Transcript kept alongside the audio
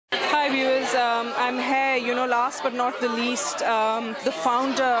viewers. I'm here, last but not the least, the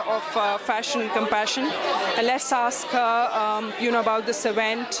founder of Fashion Compassion. And let's ask her, about this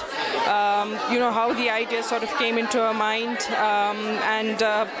event, how the idea sort of came into her mind, and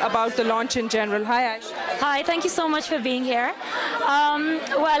about the launch in general. Hi, Ayesha. Hi, thank you so much for being here.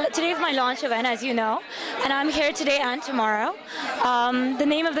 Well, today is my launch event, as you know, and I'm here today and tomorrow. The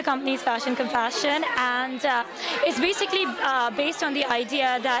name of the company is Fashion Compassion, and it's basically based on the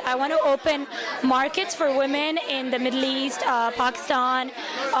idea that I want to open markets for women in the Middle East, Pakistan,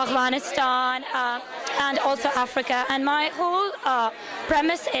 Afghanistan, and also Africa. And my whole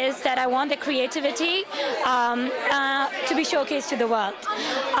premise is that I want the creativity to be showcased to the world.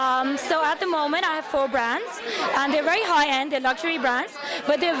 So at the moment, I have 4 brands, and they're very high-end, they're luxury brands,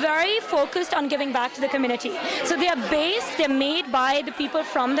 but they're very focused on giving back to the community. So they're made by the people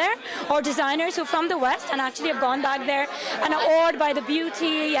from there, or designers who are from the West, and actually have gone back there and are awed by the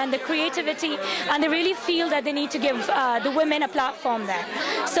beauty and the creativity, and they really feel that they need to give the women a platform there.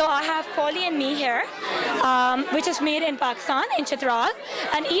 So I have Polly and Me here, which is made in Pakistan, in Chitral,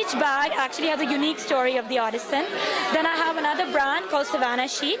 and each bag actually has a unique story of the artisan. Then I have another brand called Savannah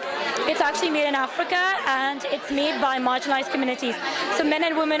Chic. It's actually made in Africa, and it's made by marginalized communities. So men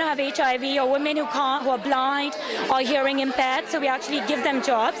and women who have HIV, or women who are blind or hearing impaired, so we actually give them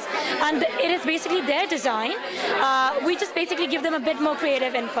jobs, and it is basically their design. We just basically give them a bit more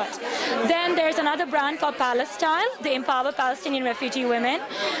creative input. Then there's another brand called Palestine. They empower Palestinian refugee women,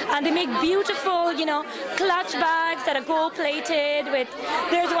 and they make beautiful, clutch bags that are gold-plated with,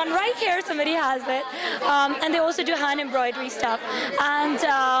 there's one right here, somebody has it, and they also do hand embroidery stuff. And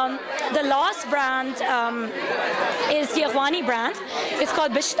the last brand is the Afghani brand. It's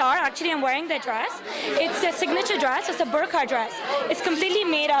called Bishtar. Actually, I'm wearing the dress. It's a signature dress. It's a burqa dress. It's completely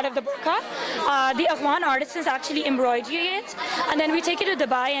made out of the burqa. The Afghan artisans actually embroider it, and then we take it to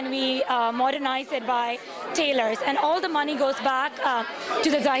Dubai and we modernize it by tailors. And all the money goes back to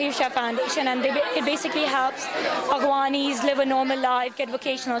the Zahir Shah Foundation, and it basically helps Afghanis live a normal life, get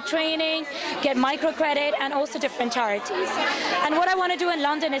vocational training, get microcredit, and also different charities. And what I want to do in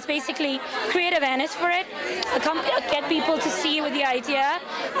London is basically create awareness for it, get people to see with the idea,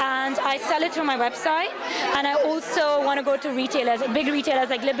 and I sell it through my website. And I also want to go to retailers, big retailers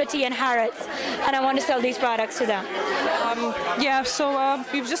like Liberty and Harrods, and I want to sell these products to them. So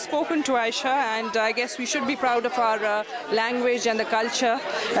we've just spoken to Ayesha, and I guess we should be proud of our language and the culture,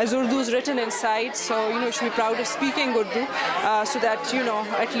 as Urdu is written inside. So we should be proud of speaking Urdu, so that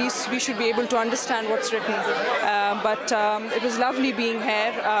at least we should be able to understand what's written. But it was lovely being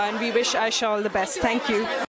here, and we wish Ayesha all the best. Thank you.